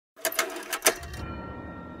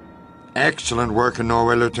Excellent work in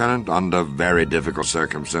Norway, Lieutenant, under very difficult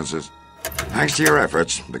circumstances. Thanks to your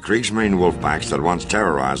efforts, the Kriegsmarine wolfpacks that once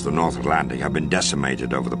terrorized the North Atlantic have been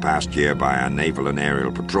decimated over the past year by our naval and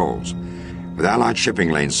aerial patrols. With Allied shipping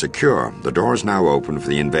lanes secure, the door is now open for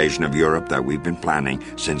the invasion of Europe that we've been planning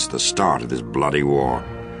since the start of this bloody war.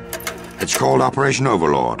 It's called Operation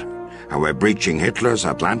Overlord, and we're breaching Hitler's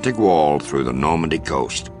Atlantic Wall through the Normandy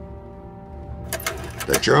coast.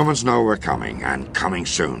 The Germans know we're coming, and coming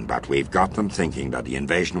soon, but we've got them thinking that the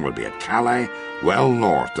invasion will be at Calais, well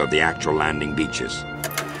north of the actual landing beaches.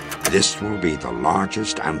 This will be the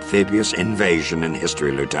largest amphibious invasion in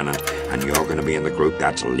history, Lieutenant, and you're going to be in the group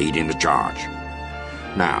that's leading the charge.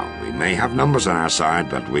 Now, we may have numbers on our side,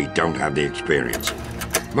 but we don't have the experience.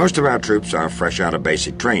 Most of our troops are fresh out of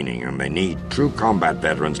basic training, and they need true combat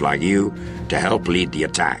veterans like you to help lead the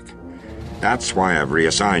attack. That's why I've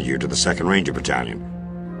reassigned you to the 2nd Ranger Battalion.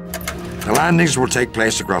 The landings will take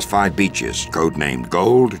place across 5 beaches, codenamed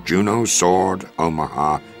Gold, Juno, Sword,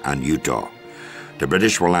 Omaha, and Utah. The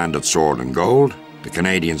British will land at Sword and Gold, the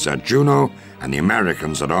Canadians at Juno, and the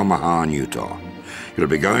Americans at Omaha and Utah. You'll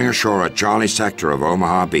be going ashore at Charlie sector of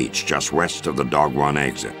Omaha Beach, just west of the Dog One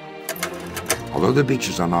exit. Although the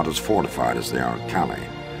beaches are not as fortified as they are at Calais,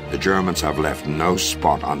 the Germans have left no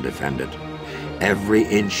spot undefended. Every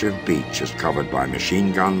inch of beach is covered by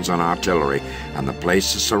machine guns and artillery, and the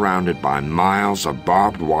place is surrounded by miles of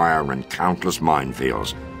barbed wire and countless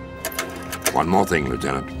minefields. One more thing,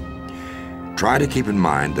 Lieutenant. Try to keep in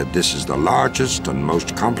mind that this is the largest and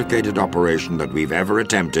most complicated operation that we've ever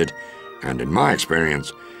attempted, and in my experience,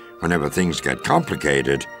 whenever things get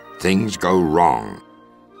complicated, things go wrong.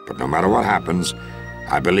 But no matter what happens,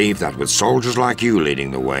 I believe that with soldiers like you leading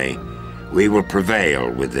the way, we will prevail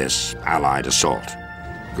with this Allied assault.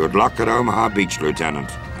 Good luck at Omaha Beach, Lieutenant,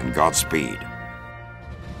 and Godspeed.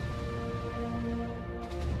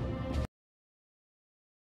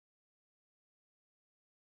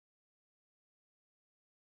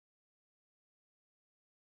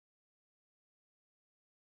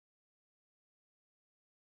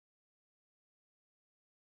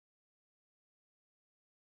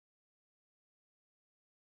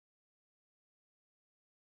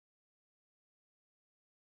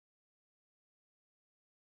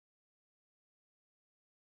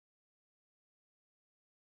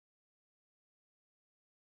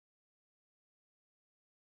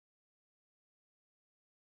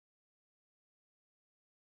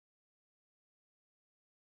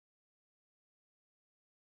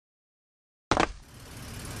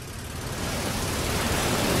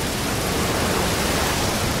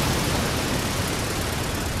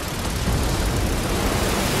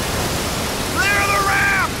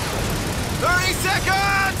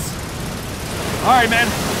 All right, men.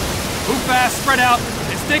 Move fast, spread out,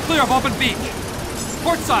 and stay clear of open beach.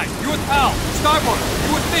 Port side, you with Pal. Starboard,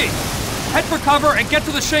 you with me. Head for cover and get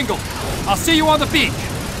to the shingle. I'll see you on the beach.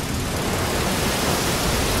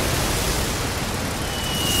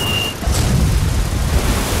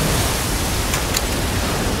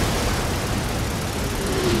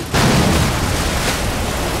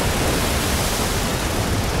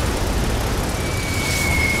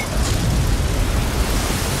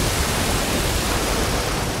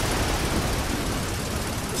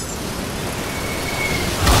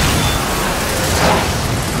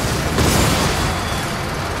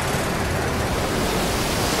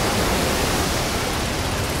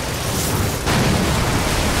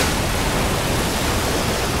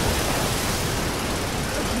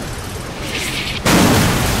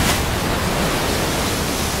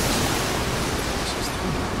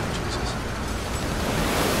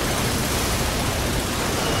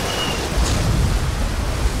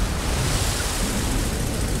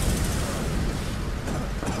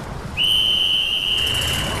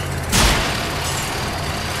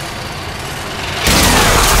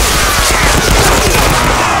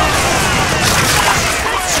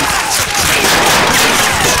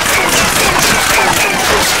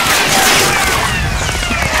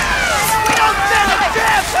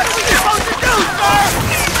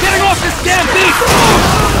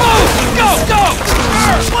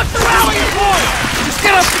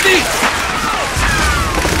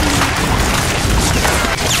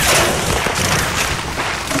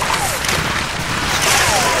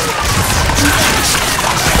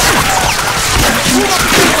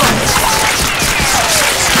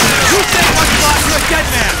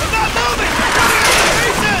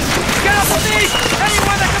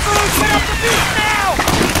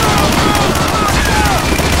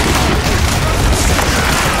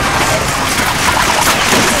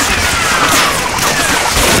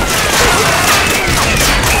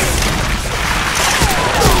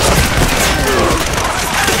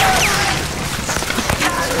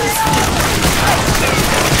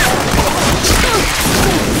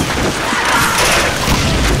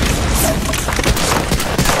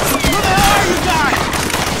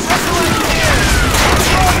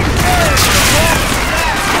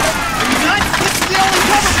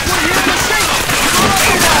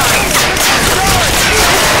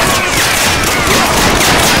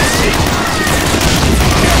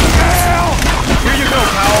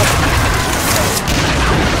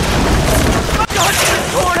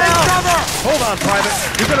 on,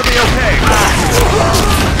 Private. You're gonna be okay.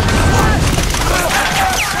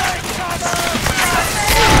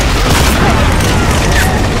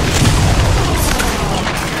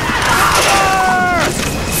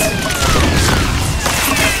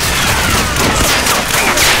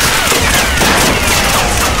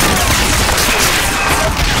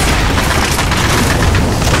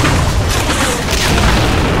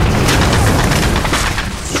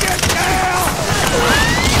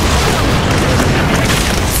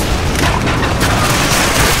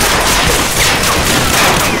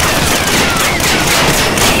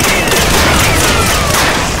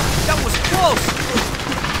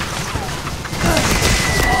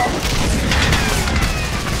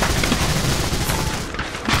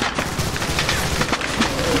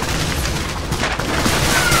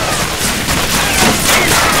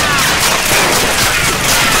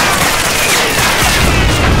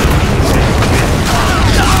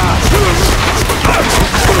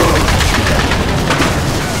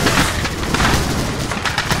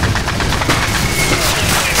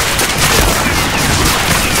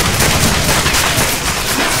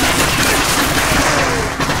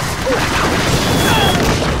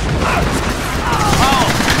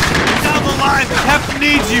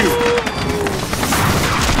 Needs you.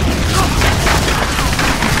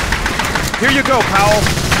 Here you go, Powell.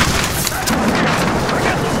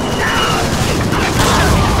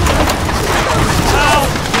 Powell,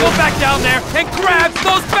 go back down there and grab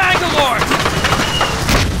those Bangalores!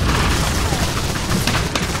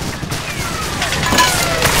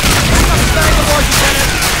 Bangalore, Lieutenant!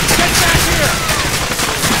 Get back here!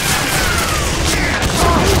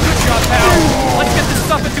 Good job, Powell. Let's get this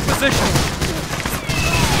stuff into position.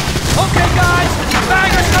 Okay, guys!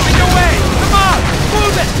 Banger's coming your way! Come on!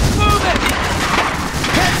 Move it! Move it!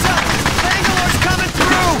 Heads up! Bangalore's coming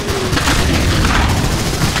through!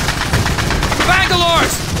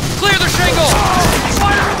 Bangalores! Clear the shingle!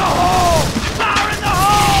 Fire in the hole! Fire in the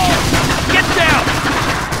hole! Get down!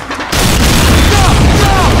 Go!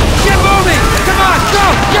 Go! Get moving! Come on! Go!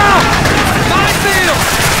 Go! Minefield!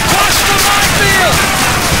 Watch the minefield!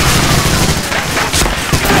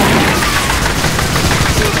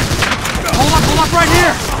 Hold up right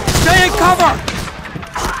here! Stay in cover!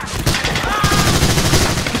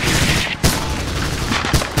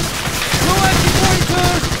 Two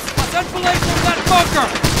MP-42s! Let's enfilade from that bunker!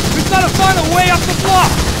 We've got to find a way up the bluff!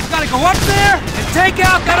 We've got to go up there and take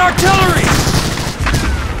out that artillery!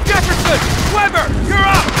 Jefferson! Weber! You're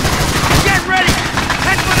up! Get ready!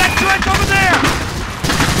 Head for that trench over there!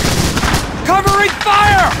 Covering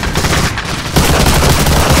fire!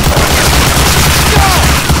 Go!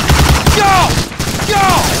 Go!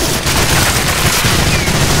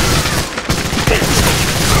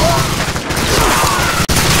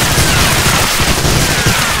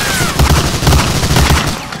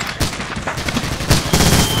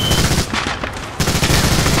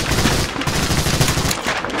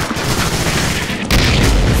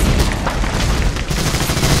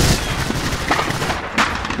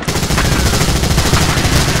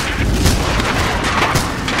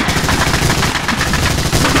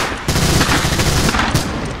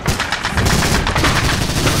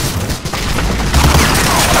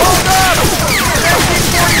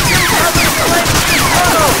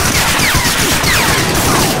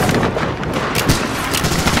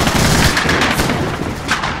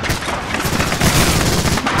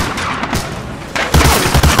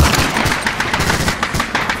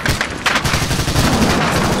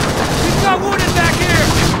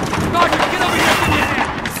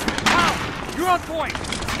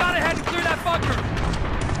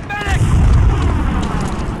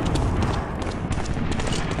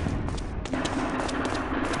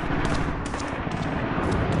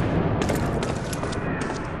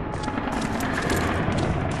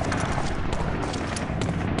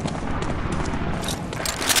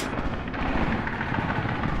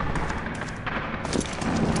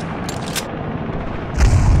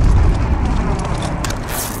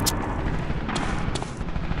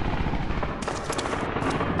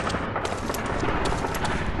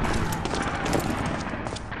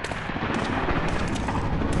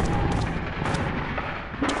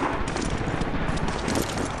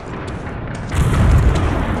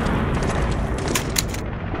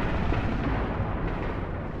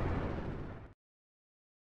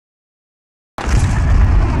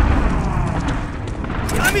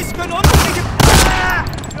 Amis können unbedingt...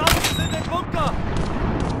 Ich glaube, sie sind im Bunker!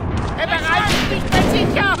 Er bereitet sich nicht mehr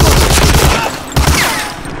sicher!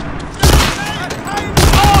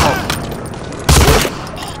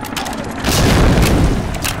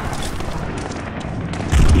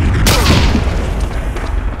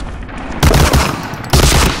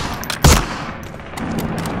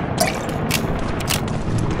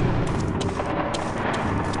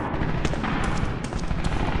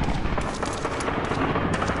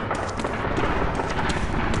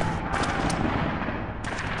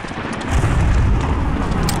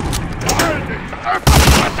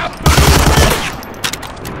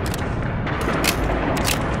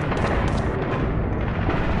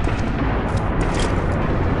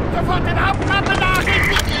 sofort den Hauptmann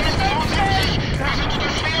benachrichtigen! Wir sind unter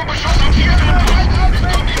schwerem Beschuss am vierten Bereich. Es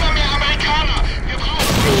kommen immer mehr Amerikaner. Wir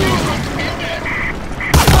brauchen Sicherung. Ende.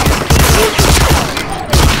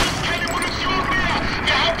 Keine Munition mehr.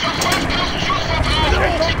 Wir haben schon 5000 Schuss verbraucht.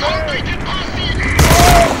 Sie kommen durch den Pass.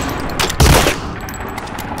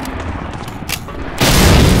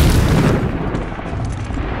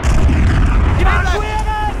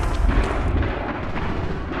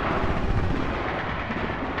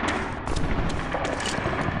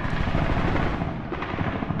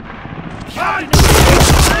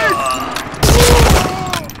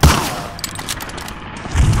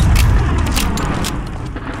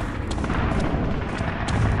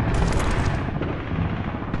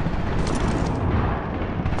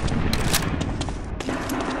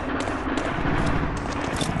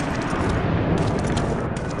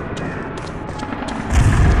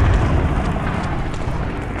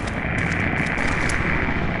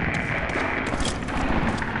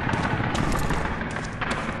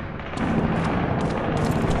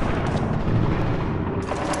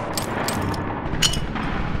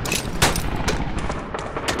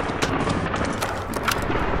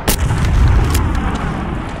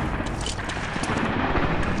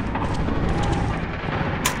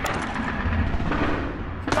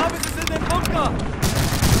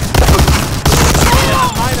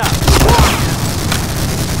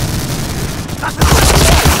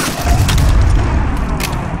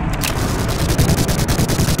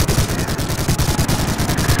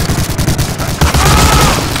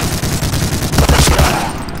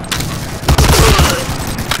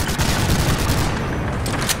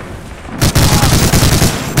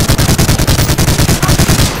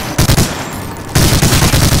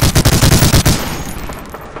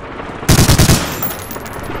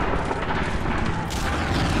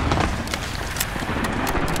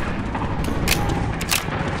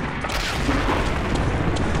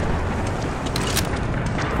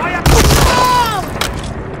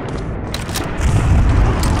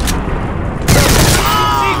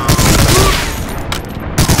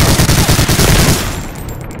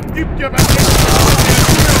 Gib dir was!